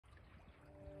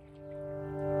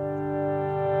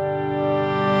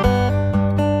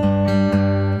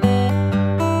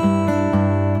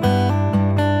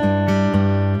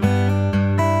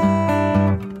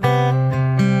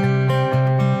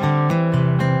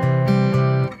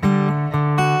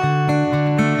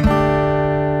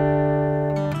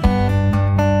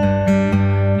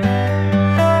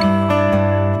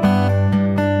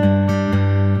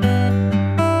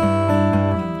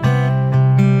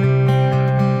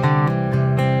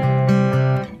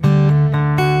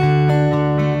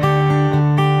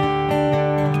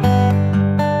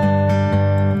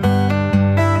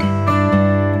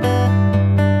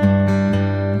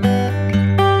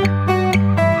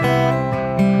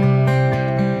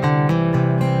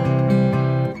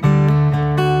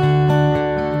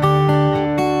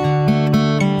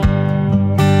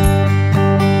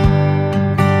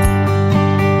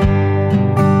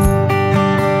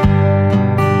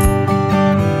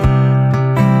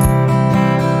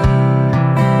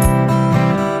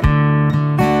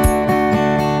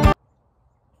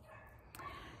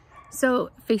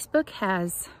Facebook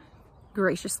has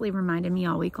graciously reminded me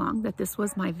all week long that this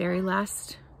was my very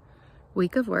last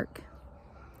week of work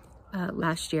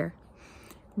last year,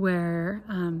 where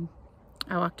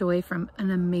I walked away from an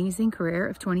amazing career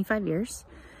of 25 years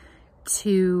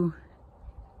to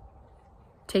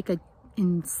take an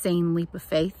insane leap of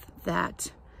faith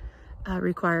that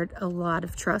required a lot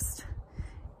of trust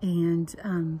and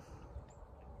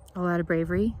a lot of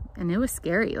bravery, and it was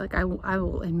scary. Like I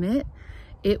will admit,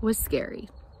 it was scary,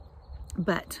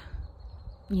 but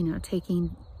you know,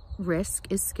 taking risk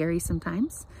is scary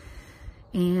sometimes.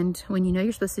 And when you know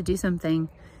you're supposed to do something,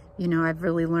 you know, I've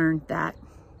really learned that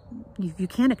you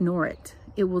can't ignore it.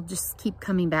 It will just keep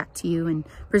coming back to you and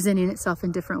presenting itself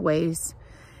in different ways.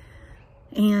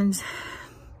 And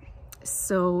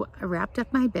so I wrapped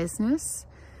up my business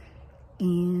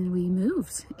and we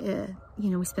moved. You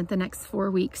know, we spent the next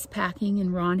 4 weeks packing,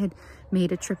 and Ron had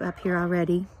made a trip up here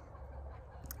already.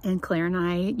 And Claire and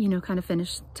I, you know, kind of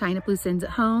finished tying up loose ends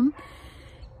at home.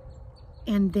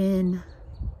 And then,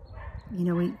 you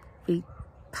know, we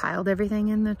piled everything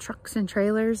in the trucks and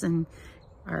trailers and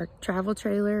our travel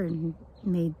trailer and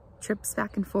made trips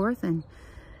back and forth. And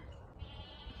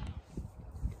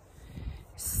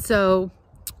so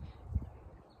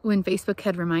when Facebook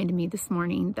had reminded me this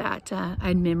morning that I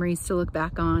had memories to look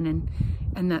back on,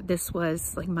 and that this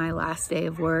was like my last day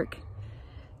of work,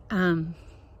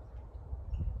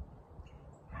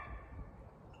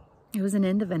 it was an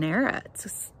end of an era. It's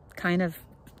just kind of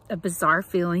a bizarre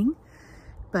feeling,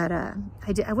 but I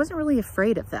wasn't really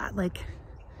afraid of that. Like,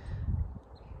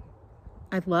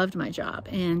 I loved my job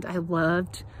and I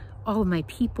loved all of my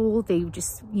people. They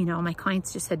just, you know, my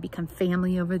clients just had become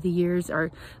family over the years.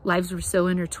 Our lives were so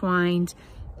intertwined,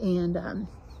 and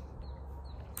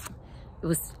it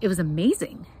was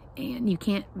amazing, and you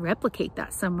can't replicate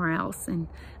that somewhere else. And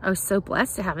I was so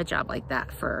blessed to have a job like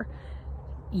that for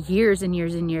years and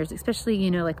years and years, especially, you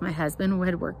know, like my husband who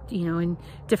had worked, you know, in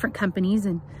different companies,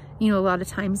 and, you know, a lot of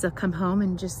times they'll come home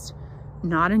and just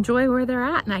not enjoy where they're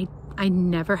at. And I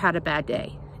never had a bad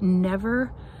day.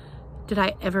 Never did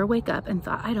I ever wake up and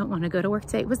thought, I don't want to go to work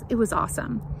today. It was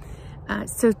awesome.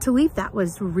 So to leave that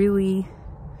was really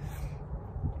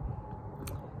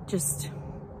just,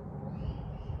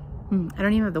 I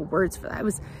don't even have the words for that.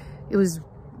 It was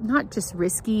not just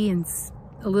risky and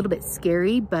a little bit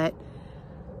scary, but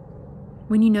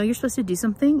when you know you're supposed to do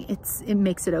something, it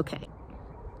makes it okay.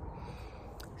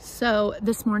 So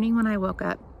this morning when I woke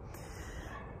up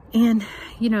and,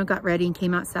 you know, got ready and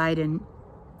came outside, and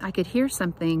I could hear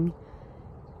something,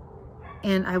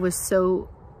 and I was so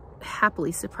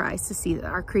happily surprised to see that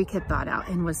our creek had thawed out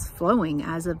and was flowing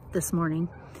as of this morning.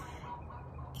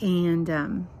 And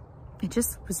it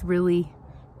just was really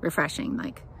refreshing.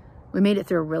 Like, we made it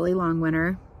through a really long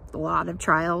winter, a lot of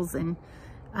trials and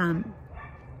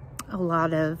a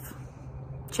lot of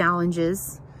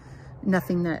challenges,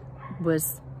 nothing that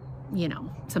was, you know,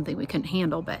 something we couldn't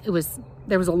handle, but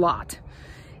there was a lot.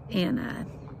 And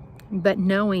but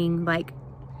knowing, like,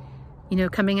 you know,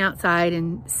 coming outside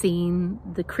and seeing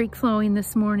the creek flowing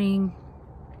this morning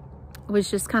was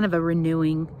just kind of a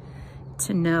renewing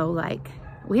to know, like,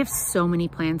 we have so many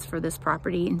plans for this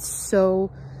property and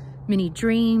so many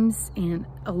dreams and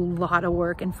a lot of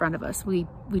work in front of us. We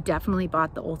definitely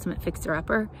bought the ultimate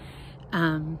fixer-upper,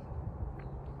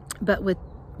 but with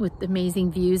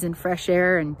amazing views and fresh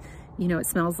air, and, you know, it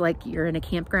smells like you're in a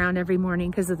campground every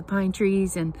morning because of the pine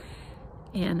trees, and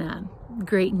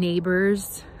great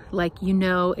neighbors. Like, you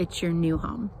know, it's your new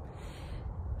home.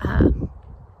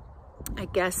 I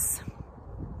guess,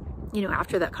 you know,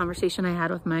 after that conversation I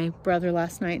had with my brother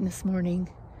last night and this morning,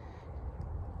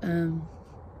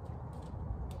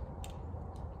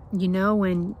 you know,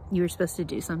 when you're supposed to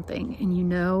do something, and you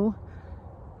know,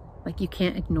 like, you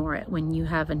can't ignore it when you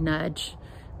have a nudge,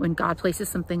 when God places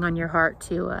something on your heart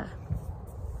to,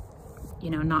 you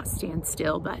know, not stand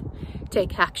still, but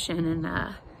take action.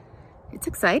 And it's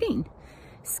exciting,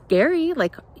 scary,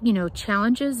 like, you know,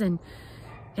 challenges and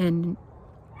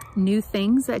new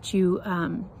things that you,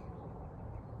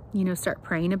 you know, start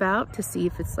praying about to see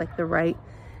if it's like the right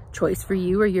choice for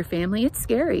you or your family. It's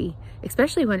scary,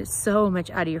 especially when it's so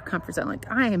much out of your comfort zone. Like,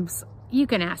 you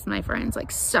can ask my friends,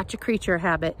 like, such a creature of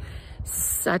habit,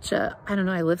 I don't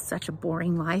know, I live such a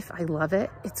boring life. I love it.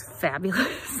 It's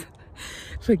fabulous.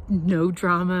 Like, no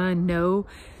drama, no,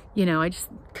 you know, I just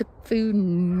cook food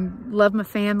and love my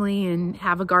family and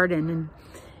have a garden.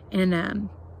 And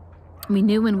we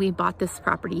knew when we bought this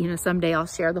property, you know, someday I'll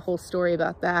share the whole story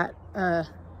about that,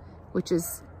 which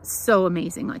is so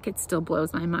amazing. Like, it still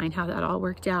blows my mind how that all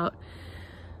worked out.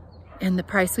 and the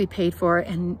price we paid for it,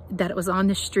 and that it was on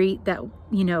the street that,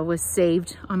 you know, was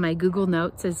saved on my Google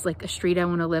Notes as like a street I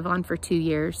want to live on for 2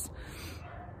 years.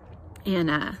 And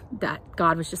that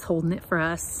God was just holding it for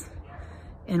us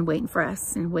and waiting for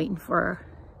us and waiting for,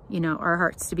 you know, our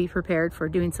hearts to be prepared for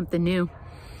doing something new.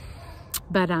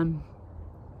 But,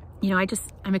 you know,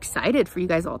 I'm excited for you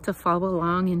guys all to follow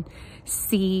along and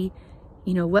see,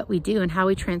 you know, what we do and how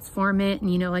we transform it.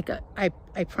 And, you know, like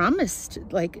I promised,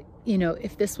 like, you know,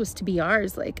 if this was to be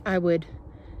ours, like I would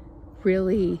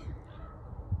really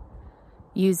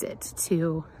use it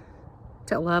to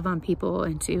love on people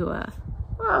and to,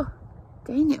 well,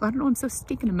 dang it, I don't know, I'm so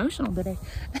stinking emotional today.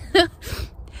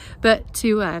 But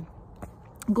to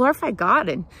glorify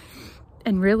God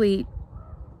and really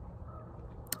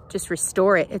just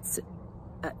restore it. It's,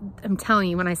 I'm telling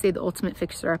you, when I say the ultimate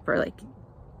fixer-upper, like,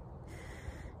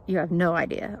 you have no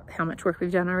idea how much work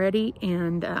we've done already,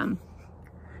 and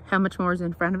how much more is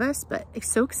in front of us. But I'm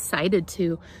so excited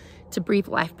to breathe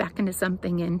life back into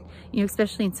something, and, you know,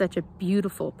 especially in such a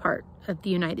beautiful part of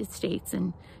the United States,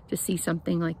 and to see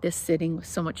something like this sitting with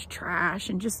so much trash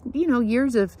and just, you know,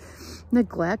 years of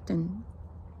neglect, and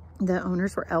the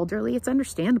owners were elderly. It's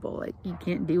understandable. Like, you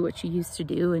can't do what you used to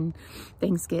do, and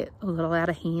things get a little out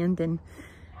of hand. And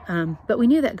but we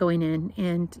knew that going in,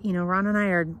 and, you know, Ron and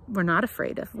I we're not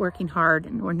afraid of working hard,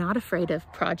 and we're not afraid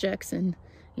of projects. And,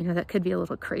 you know, that could be a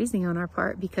little crazy on our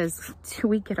part because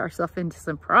we get ourselves into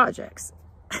some projects.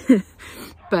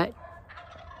 But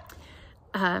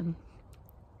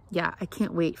yeah, I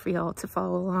can't wait for y'all to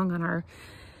follow along on our,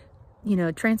 you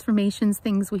know, transformations,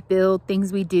 things we build,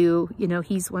 things we do. You know,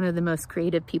 he's one of the most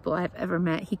creative people I've ever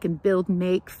met. He can build,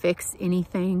 make, fix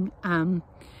anything. I'm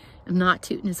not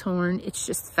tooting his horn. It's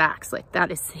just facts. Like, that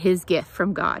is his gift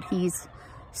from God. He's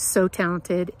so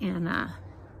talented. And man,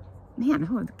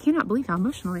 I cannot believe how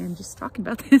emotional I am just talking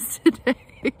about this today.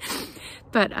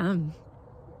 But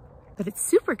it's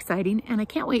super exciting, and I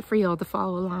can't wait for y'all to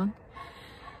follow along.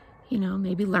 You know,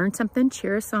 maybe learn something,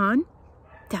 cheer us on.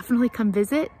 Definitely come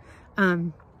visit.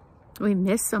 We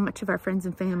miss so much of our friends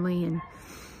and family, and,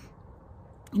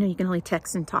 you know, you can only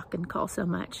text and talk and call so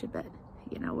much. But,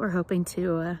 you know, we're hoping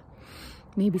to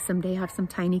maybe someday have some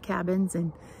tiny cabins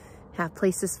and have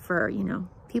places for, you know,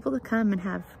 people to come and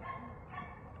have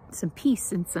some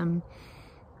peace and some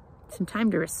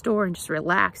time to restore and just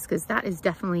relax, because that is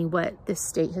definitely what this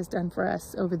state has done for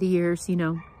us over the years. You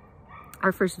know,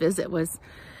 our first visit was,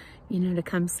 you know, to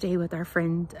come stay with our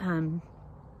friend, and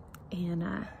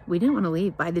we didn't want to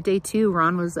leave. By the day 2,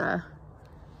 Ron was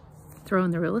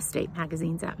throwing the real estate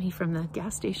magazines at me from the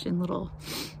gas station little,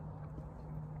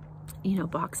 you know,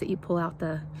 box that you pull out,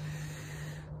 the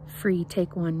free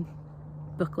take one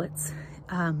booklets.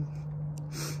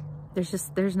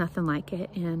 There's nothing like it,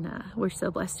 and we're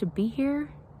so blessed to be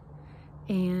here,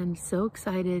 and so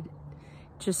excited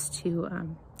just to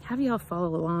have y'all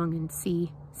follow along and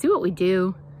see what we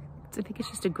do. I think it's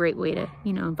just a great way to,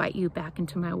 you know, invite you back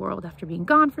into my world after being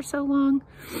gone for so long.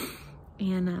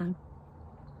 And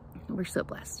we're so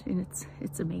blessed, and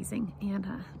it's amazing. And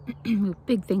we have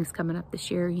big things coming up this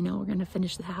year. You know, we're going to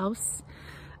finish the house.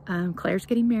 Claire's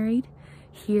getting married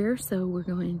here, so we're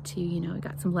going to, you know, we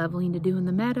got some leveling to do in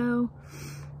the meadow.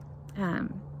 I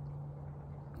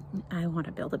want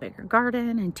to build a bigger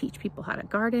garden and teach people how to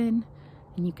garden,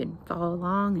 and you can follow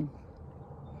along and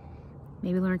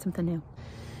maybe learn something new.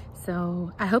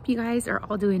 So I hope you guys are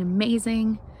all doing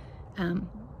amazing. And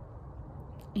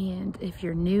if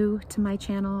you're new to my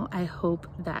channel, I hope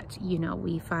that, you know,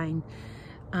 we find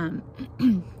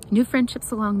new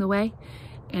friendships along the way,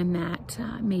 and that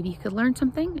maybe you could learn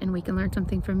something and we can learn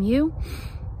something from you,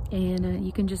 and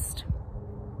you can just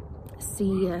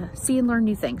see and learn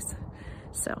new things.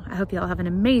 So I hope you all have an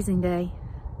amazing day.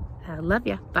 I love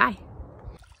ya. Bye.